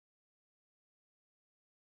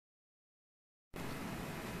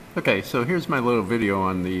Okay, so here's my little video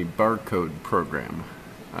on the barcode program.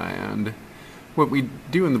 And what we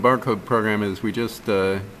do in the barcode program is we just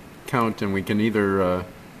count, and we can either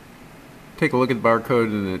take a look at the barcode,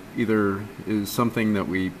 and it either is something that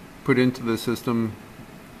we put into the system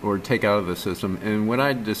or take out of the system. And what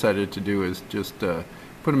I decided to do is just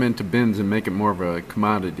put them into bins and make it more of a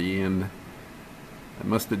commodity. And I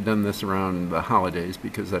must have done this around the holidays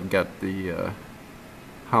because I've got the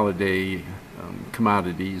holiday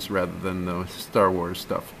commodities rather than the Star Wars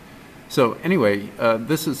stuff. So anyway,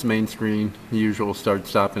 this is the main screen, the usual start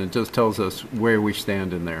stop, and it just tells us where we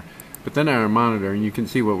stand in there. But then on our monitor, and you can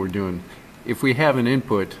see what we're doing. If we have an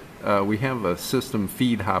input, we have a system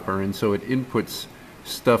feed hopper, and so it inputs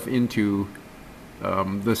stuff into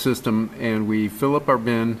the system, and we fill up our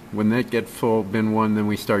bin. When that gets full, bin 1, then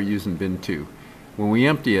we start using bin 2. When we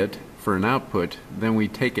empty it for an output, then we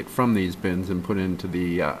take it from these bins and put it into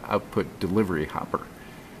the output delivery hopper.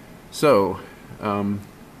 So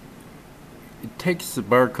it takes the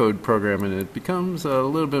barcode program, and it becomes a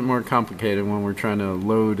little bit more complicated when we're trying to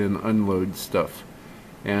load and unload stuff.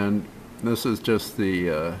 And this is just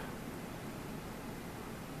the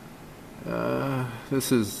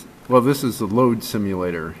this is the load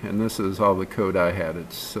simulator, and this is all the code I had.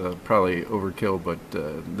 It's probably overkill, but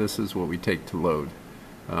this is what we take to load.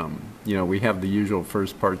 You know, we have the usual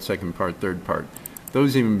first part, second part, third part.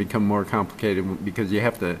 Those even become more complicated because you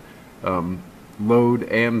have to load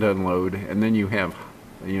and unload, and then you have,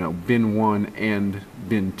 you know, bin 1 and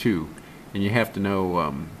bin 2, and you have to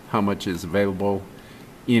know how much is available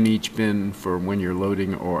in each bin for when you're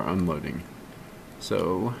loading or unloading.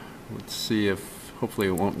 So let's see if hopefully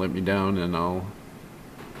it won't let me down, and I'll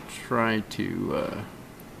try to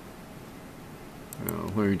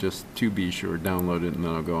let me just, to be sure, download it, and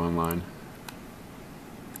then I'll go online.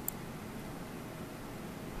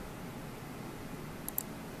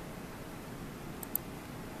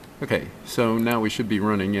 Okay, so now we should be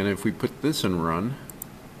running, and if we put this in run,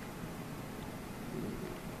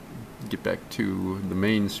 get back to the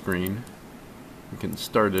main screen, we can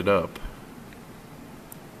start it up.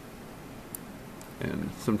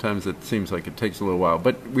 And sometimes it seems like it takes a little while,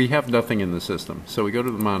 but we have nothing in the system. So we go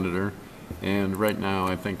to the monitor, and right now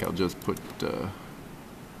I think I'll just put,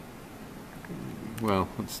 well,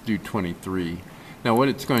 let's do 23. Now what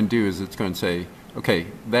it's going to do is it's going to say, okay,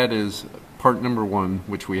 that is part number 1,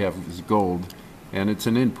 which we have is gold, and it's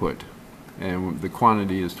an input, and the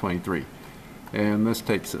quantity is 23. And this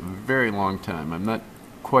takes a very long time. I'm not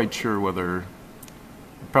quite sure whether,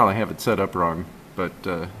 I probably have it set up wrong, but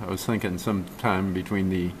I was thinking sometime between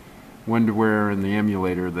the Wonderware and the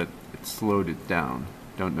emulator that it slowed it down.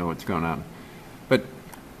 Don't know what's going on. But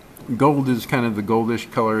gold is kind of the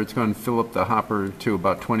goldish color. It's going to fill up the hopper to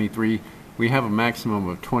about 23. We have a maximum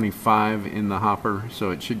of 25 in the hopper,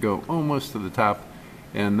 so it should go almost to the top.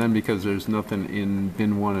 And then because there's nothing in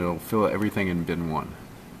bin 1, it'll fill everything in bin 1.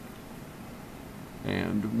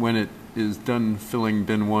 And when it is done filling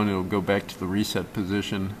bin 1, it'll go back to the reset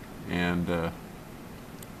position, and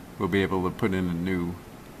we'll be able to put in a new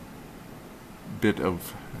bit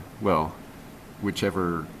of, well,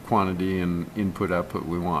 whichever quantity and input output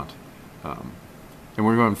we want. And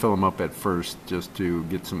we're going to fill them up at first just to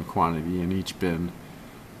get some quantity in each bin,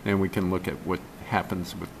 and we can look at what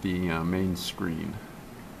happens with the main screen.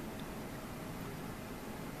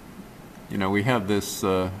 You know, we have this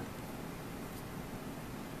you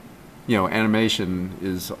know, animation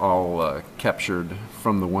is all captured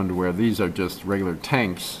from the Wonderware. These are just regular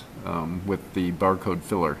tanks with the barcode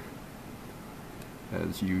filler,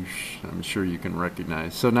 as I'm sure you can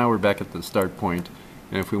recognize. So now we're back at the start point,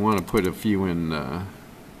 and if we want to put a few in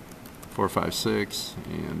 4, 5, 6,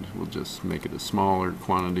 and we'll just make it a smaller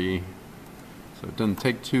quantity so it doesn't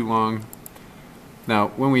take too long. Now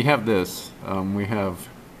when we have this, we have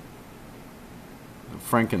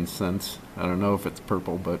frankincense. I don't know if it's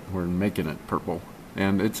purple, but we're making it purple,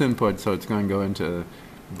 and it's input, so it's going to go into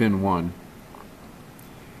bin 1.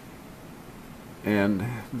 And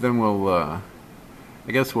then we'll I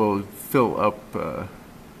guess we'll fill up the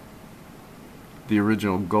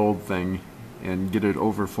original gold thing and get it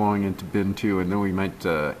overflowing into bin 2, and then we might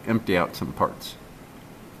empty out some parts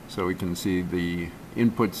so we can see the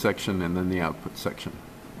input section and then the output section.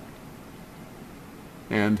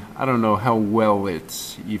 And I don't know how well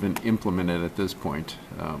it's even implemented at this point.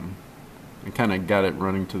 I kind of got it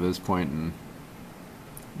running to this point and,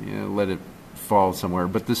 you know, let it fall somewhere.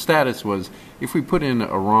 But the status was, if we put in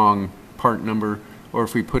a wrong part number, or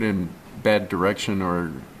if we put in bad direction,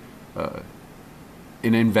 or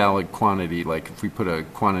an invalid quantity, like if we put a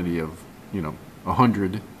quantity of, you know,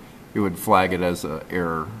 100, it would flag it as an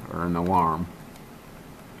error or an alarm.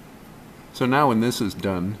 So now when this is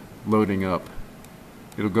done loading up,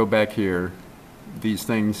 it'll go back here. These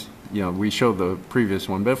things, you know, we show the previous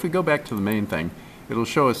one, but if we go back to the main thing, it'll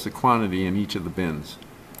show us the quantity in each of the bins.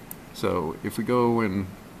 So if we go and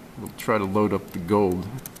we'll try to load up the gold,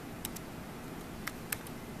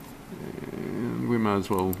 and we might as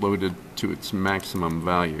well load it to its maximum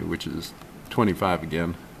value, which is 25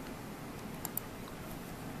 again.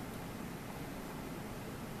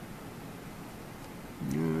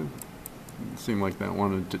 Yeah, it seemed like that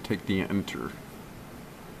wanted to take the enter.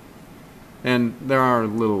 And there are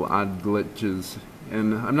little odd glitches,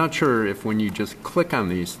 and I'm not sure if when you just click on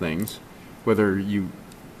these things, whether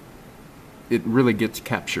it really gets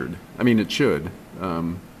captured. I mean, it should,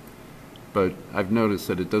 but I've noticed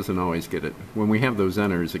that it doesn't always get it. When we have those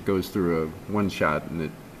enters, it goes through a one shot, and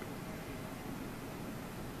it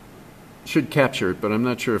should capture it, but I'm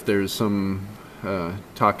not sure if there's some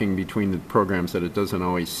talking between the programs that it doesn't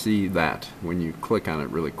always see that when you click on it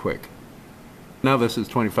really quick. Now this is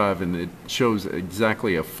 25, and it shows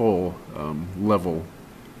exactly a full level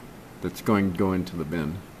that's going to go into the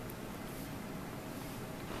bin.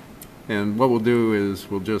 And what we'll do is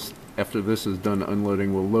we'll just, after this is done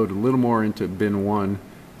unloading, we'll load a little more into bin 1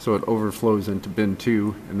 so it overflows into bin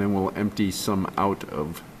 2, and then we'll empty some out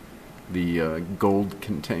of the gold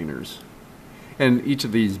containers. And each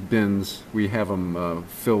of these bins, we have them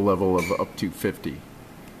fill level of up to 50.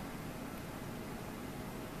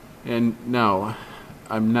 And now,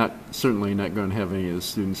 I'm certainly not going to have any of the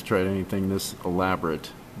students try anything this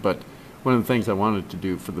elaborate, but one of the things I wanted to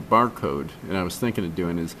do for the barcode, and I was thinking of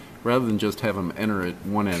doing, is rather than just have them enter it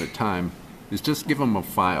one at a time, is just give them a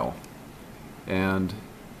file and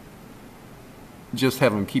just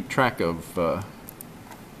have them keep track of,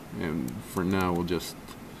 and for now we'll just,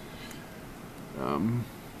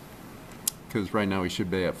 because right now we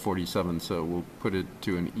should be at 47, so we'll put it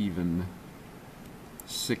to an even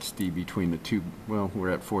 60 between the two. Well, we're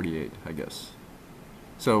at 48, I guess.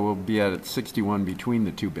 So we'll be at 61 between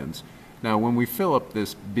the two bins. Now when we fill up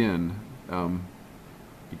this bin,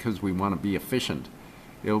 because we want to be efficient,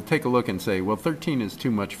 it'll take a look and say, well, 13 is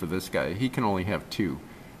too much for this guy. He can only have 2.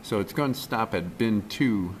 So it's going to stop at bin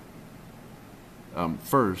 2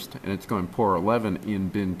 first, and it's going to pour 11 in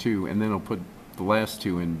bin 2, and then it'll put the last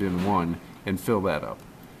 2 in bin 1 and fill that up.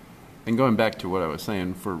 And going back to what I was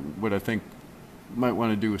saying, for what I think might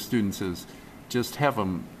want to do with students is just have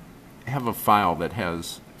them have a file that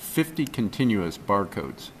has 50 continuous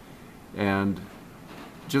barcodes, and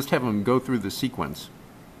just have them go through the sequence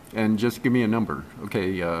and just give me a number.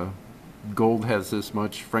 Okay, gold has this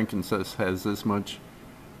much, frankincense has this much,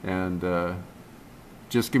 and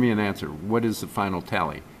just give me an answer. What is the final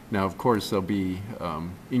tally? Now, of course, there'll be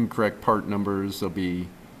incorrect part numbers. There'll be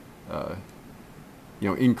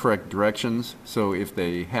incorrect directions. So if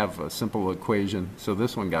they have a simple equation, so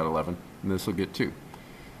this one got 11, and this will get 2.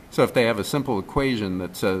 So if they have a simple equation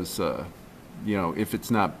that says, if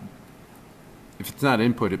it's not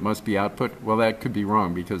input, it must be output. Well, that could be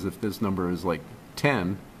wrong, because if this number is like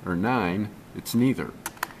 10 or 9, it's neither.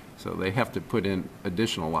 So they have to put in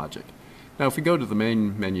additional logic. Now, if we go to the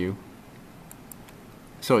main menu,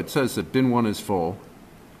 so it says that bin 1 is full,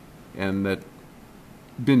 and that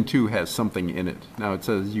bin 2 has something in it. Now it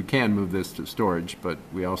says you can move this to storage, but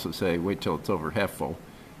we also say wait till it's over half full.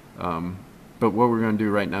 But what we're going to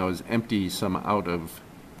do right now is empty some out of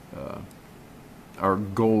our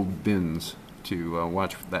gold bins to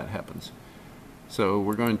watch that happens. So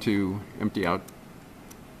we're going to empty out,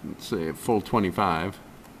 let's say, a full 25,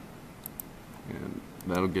 and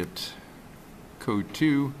that'll get code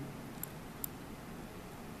 2.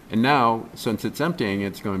 And now, since it's emptying,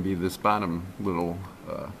 it's going to be this bottom little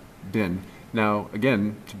bin. Now,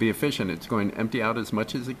 again, to be efficient, it's going to empty out as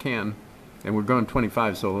much as it can, and we're going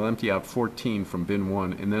 25, so it'll empty out 14 from bin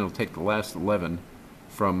 1, and then it'll take the last 11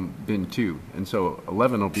 from bin 2. And so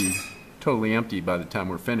 11 will be totally empty by the time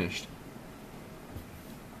we're finished.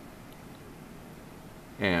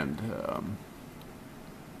 And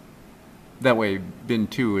that way, bin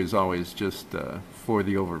 2 is always just for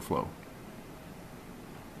the overflow.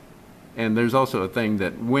 And there's also a thing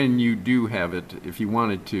that when you do have it, if you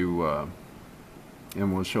wanted to,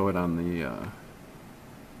 and we'll show it on the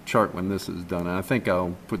chart when this is done. And I think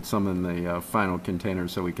I'll put some in the final container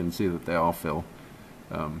so we can see that they all fill.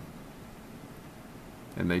 And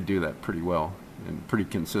they do that pretty well and pretty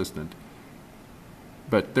consistent.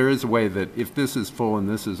 But there is a way that if this is full and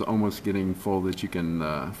this is almost getting full, that you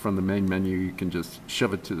can, from the main menu, you can just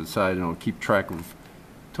shove it to the side and it'll keep track of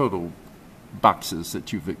total boxes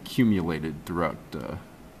that you've accumulated throughout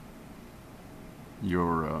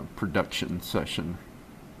your production session,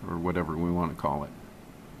 or whatever we want to call it.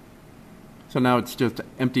 So now it's just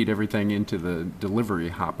emptied everything into the delivery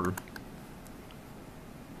hopper.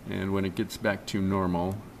 And when it gets back to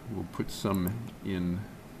normal, we'll put some in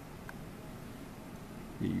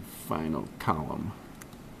the final column.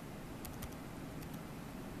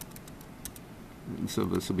 And so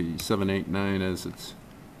this will be 789 as its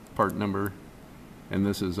part number. And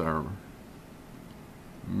this is our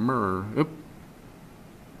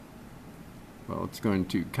well, it's going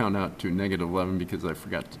to count out to -11 because I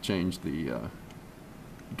forgot to change the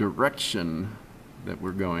direction that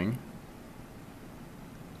we're going.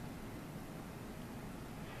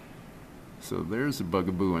 So there's a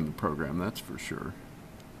bugaboo in the program, that's for sure.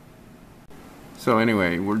 So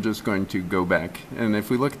anyway, we're just going to go back, and if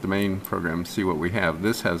we look at the main program, see what we have.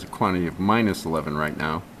 This has a quantity of -11 right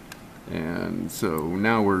now. And so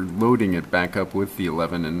now we're loading it back up with the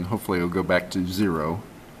 11, and hopefully it'll go back to 0.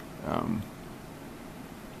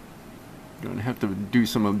 Going to have to do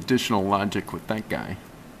some additional logic with that guy.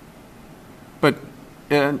 But,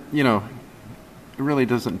 you know, it really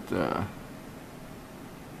doesn't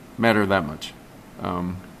matter that much.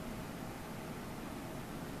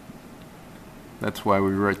 That's why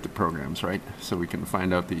we write the programs, right? So we can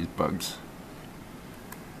find out these bugs.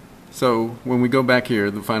 So when we go back here,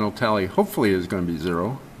 the final tally hopefully is going to be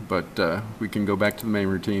 0, but we can go back to the main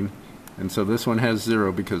routine. And so this one has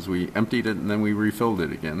 0 because we emptied it and then we refilled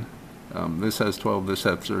it again. This has 12, this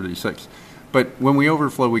has 36. But when we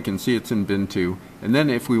overflow, we can see it's in bin 2. And then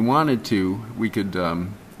if we wanted to, we could,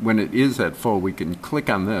 when it is at full, we can click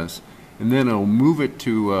on this, and then it'll move it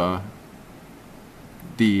to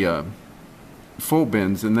the full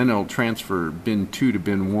bins, and then it'll transfer bin 2 to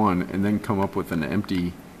bin 1, and then come up with an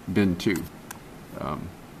empty bin 2. Or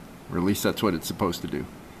at least that's what it's supposed to do.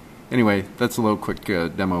 Anyway, that's a little quick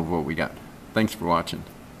demo of what we got. Thanks for watching.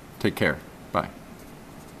 Take care. Bye.